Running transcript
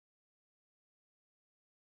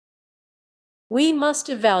We must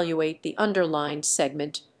evaluate the underlined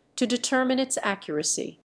segment to determine its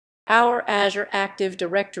accuracy. Our Azure Active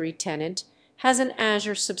Directory tenant has an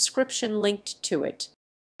Azure subscription linked to it.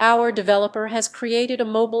 Our developer has created a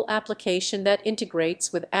mobile application that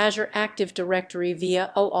integrates with Azure Active Directory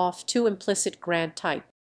via OAuth2 implicit grant type.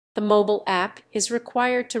 The mobile app is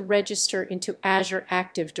required to register into Azure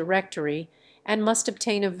Active Directory and must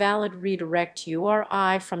obtain a valid redirect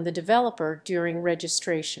URI from the developer during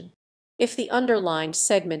registration. If the underlined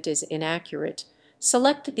segment is inaccurate,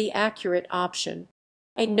 select the accurate option.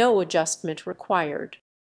 A no adjustment required.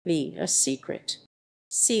 B. A secret.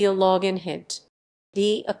 C. A login hint.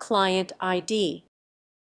 D. A client ID.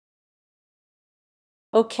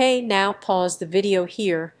 OK, now pause the video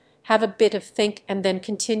here, have a bit of think, and then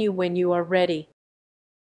continue when you are ready.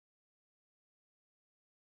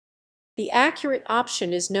 The accurate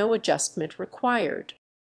option is no adjustment required.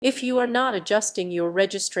 If you are not adjusting your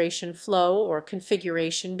registration flow or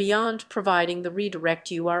configuration beyond providing the redirect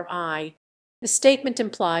URI, the statement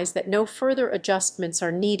implies that no further adjustments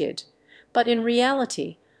are needed, but in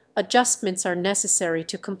reality, adjustments are necessary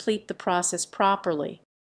to complete the process properly.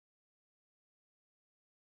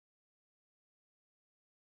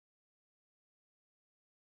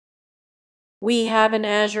 We have an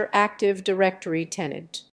Azure Active Directory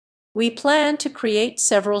tenant. We plan to create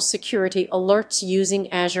several security alerts using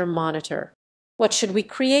Azure Monitor. What should we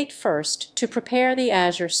create first to prepare the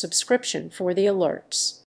Azure subscription for the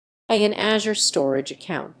alerts? A. An Azure Storage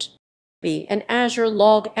account. B. An Azure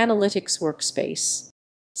Log Analytics workspace.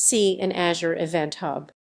 C. An Azure Event Hub.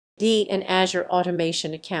 D. An Azure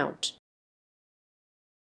Automation account.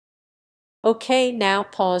 OK, now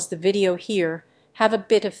pause the video here, have a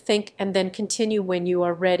bit of think, and then continue when you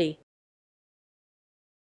are ready.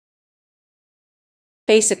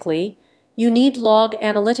 Basically, you need Log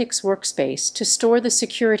Analytics workspace to store the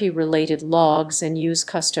security-related logs and use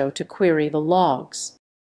Custo to query the logs.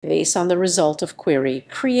 Based on the result of query,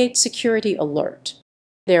 create security alert.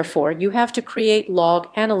 Therefore, you have to create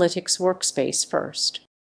Log Analytics workspace first.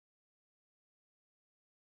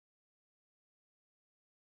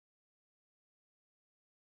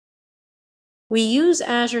 We use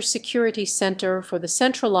Azure Security Center for the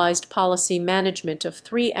centralized policy management of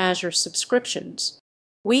 3 Azure subscriptions.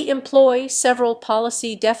 We employ several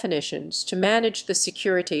policy definitions to manage the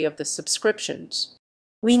security of the subscriptions.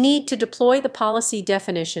 We need to deploy the policy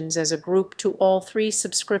definitions as a group to all 3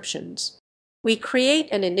 subscriptions. We create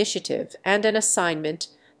an initiative and an assignment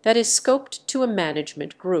that is scoped to a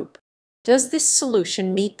management group. Does this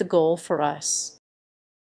solution meet the goal for us?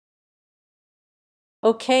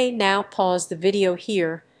 OK, now pause the video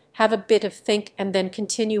here, have a bit of think, and then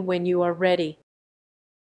continue when you are ready.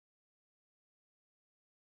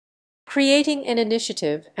 Creating an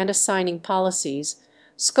initiative and assigning policies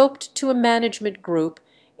scoped to a management group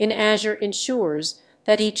in Azure ensures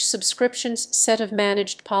that each subscription's set of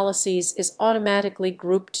managed policies is automatically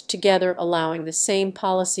grouped together, allowing the same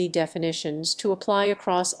policy definitions to apply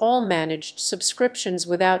across all managed subscriptions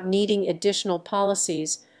without needing additional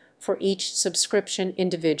policies for each subscription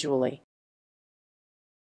individually.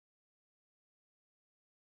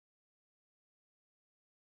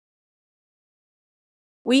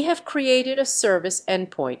 We have created a service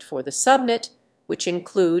endpoint for the subnet, which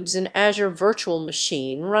includes an Azure virtual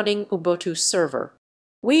machine running Ubuntu server.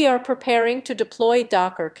 We are preparing to deploy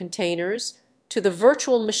Docker containers to the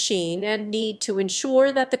virtual machine and need to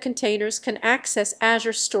ensure that the containers can access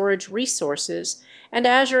Azure storage resources and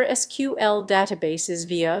Azure SQL databases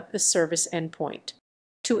via the service endpoint.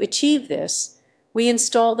 To achieve this, we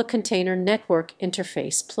install the Container Network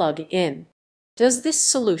Interface plug-in. Does this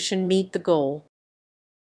solution meet the goal?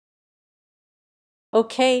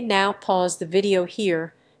 OK, now pause the video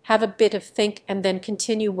here, have a bit of think, and then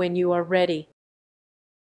continue when you are ready.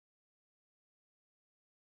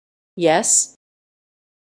 Yes?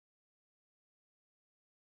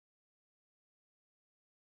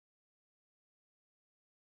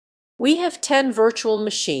 We have 10 virtual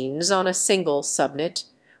machines on a single subnet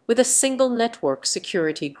with a single network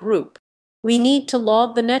security group. We need to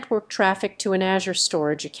log the network traffic to an Azure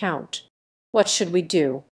storage account. What should we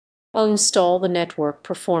do? Install the Network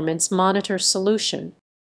Performance Monitor solution.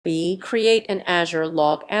 B. Create an Azure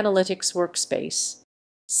Log Analytics workspace.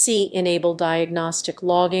 C. Enable diagnostic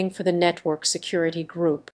logging for the network security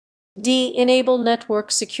group. D. Enable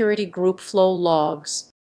network security group flow logs.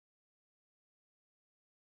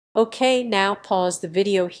 OK, now pause the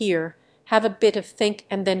video here, have a bit of think,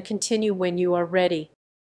 and then continue when you are ready.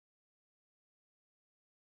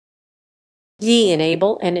 D.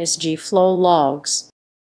 Enable NSG flow logs.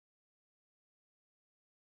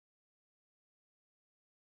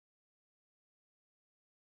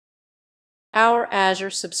 Our Azure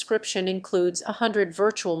subscription includes 100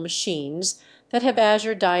 virtual machines that have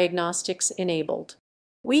Azure Diagnostics enabled.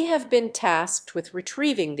 We have been tasked with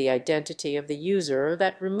retrieving the identity of the user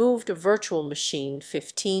that removed a virtual machine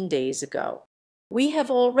 15 days ago. We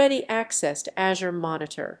have already accessed Azure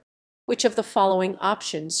Monitor. Which of the following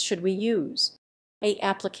options should we use? A.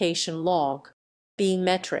 Application log. B.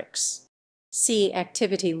 Metrics. C.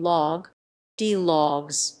 Activity log. D.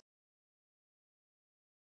 Logs.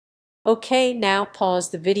 Okay, now pause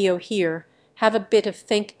the video here, have a bit of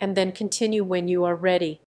think, and then continue when you are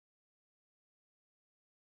ready.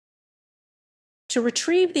 To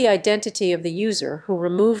retrieve the identity of the user who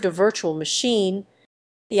removed a virtual machine,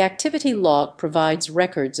 the activity log provides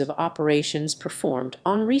records of operations performed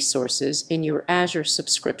on resources in your Azure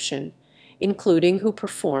subscription, including who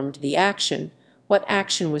performed the action, what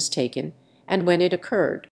action was taken, and when it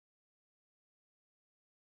occurred.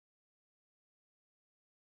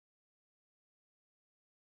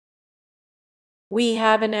 We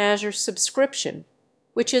have an Azure subscription,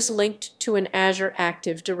 which is linked to an Azure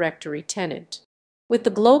Active Directory tenant. With the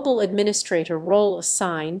Global Administrator role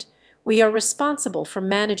assigned, we are responsible for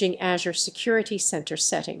managing Azure Security Center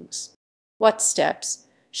settings. What steps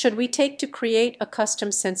should we take to create a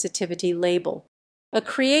custom sensitivity label?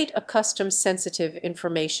 Create a custom sensitive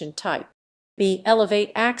information type. B.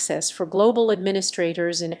 Elevate access for global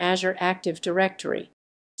administrators in Azure Active Directory.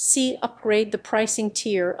 C. Upgrade the pricing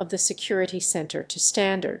tier of the Security Center to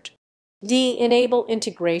standard. D. Enable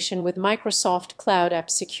integration with Microsoft Cloud App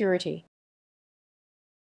Security.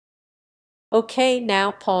 Okay,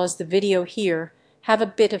 now pause the video here, have a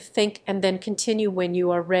bit of think, and then continue when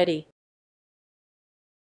you are ready.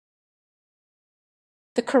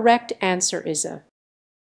 The correct answer is A.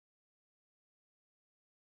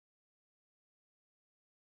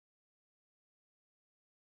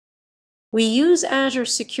 We use Azure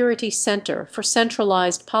Security Center for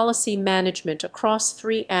centralized policy management across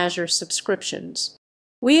 3 Azure subscriptions.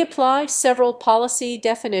 We apply several policy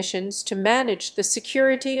definitions to manage the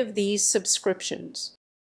security of these subscriptions.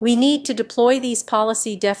 We need to deploy these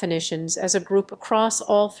policy definitions as a group across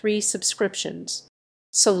all 3 subscriptions.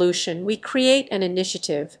 Solution: we create an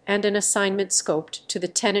initiative and an assignment scoped to the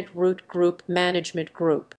tenant root group management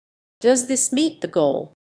group. Does this meet the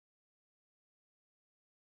goal?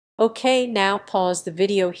 Okay, now pause the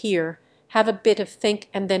video here, have a bit of think,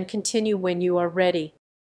 and then continue when you are ready.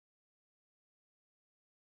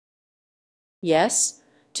 Yes,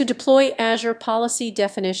 to deploy Azure policy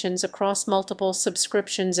definitions across multiple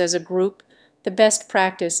subscriptions as a group, the best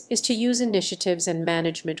practice is to use initiatives and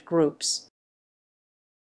management groups.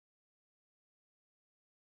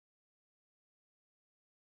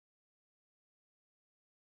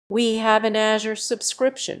 We have an Azure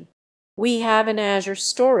subscription. We have an Azure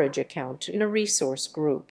storage account in a resource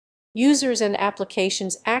group. Users and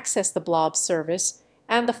applications access the blob service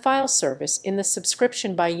and the file service in the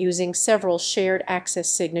subscription by using several shared access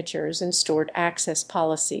signatures and stored access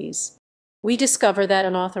policies. We discover that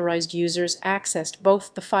unauthorized users accessed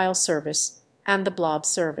both the file service and the blob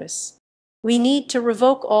service. We need to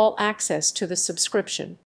revoke all access to the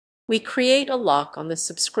subscription. We create a lock on the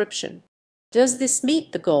subscription. Does this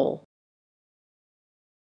meet the goal?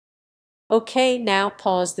 Okay, now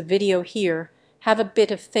pause the video here, have a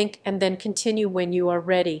bit of think, and then continue when you are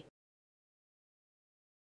ready.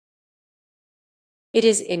 It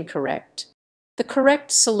is incorrect. The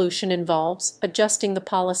correct solution involves adjusting the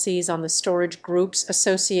policies on the storage groups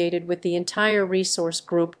associated with the entire resource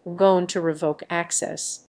group going to revoke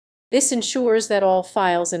access. This ensures that all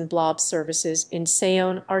files and blob services in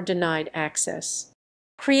Xeon are denied access.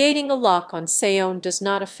 Creating a lock on Xeon does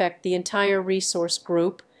not affect the entire resource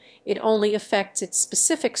group. It only affects its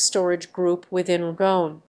specific storage group within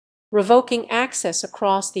Rgon. Revoking access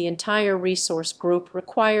across the entire resource group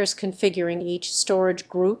requires configuring each storage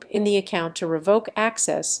group in the account to revoke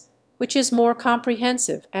access, which is more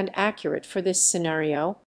comprehensive and accurate for this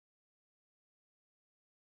scenario.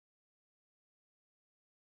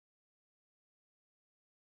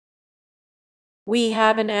 We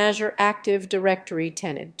have an Azure Active Directory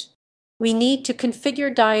tenant. We need to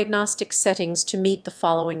configure diagnostic settings to meet the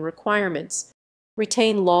following requirements.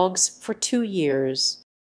 Retain logs for 2 years.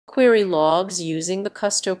 Query logs using the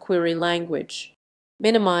Custo query language.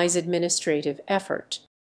 Minimize administrative effort.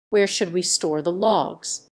 Where should we store the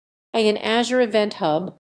logs? A. An Azure Event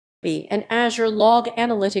Hub. B. An Azure Log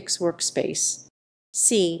Analytics Workspace.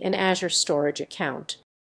 C. An Azure Storage Account.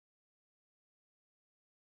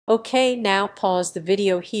 Okay, now pause the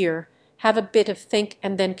video here, have a bit of think,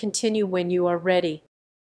 and then continue when you are ready.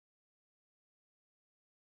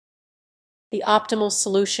 The optimal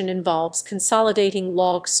solution involves consolidating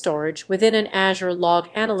log storage within an Azure Log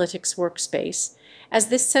Analytics workspace, as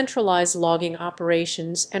this centralizes logging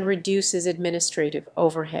operations and reduces administrative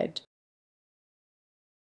overhead.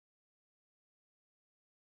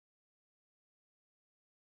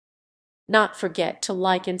 Not forget to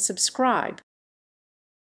like and subscribe.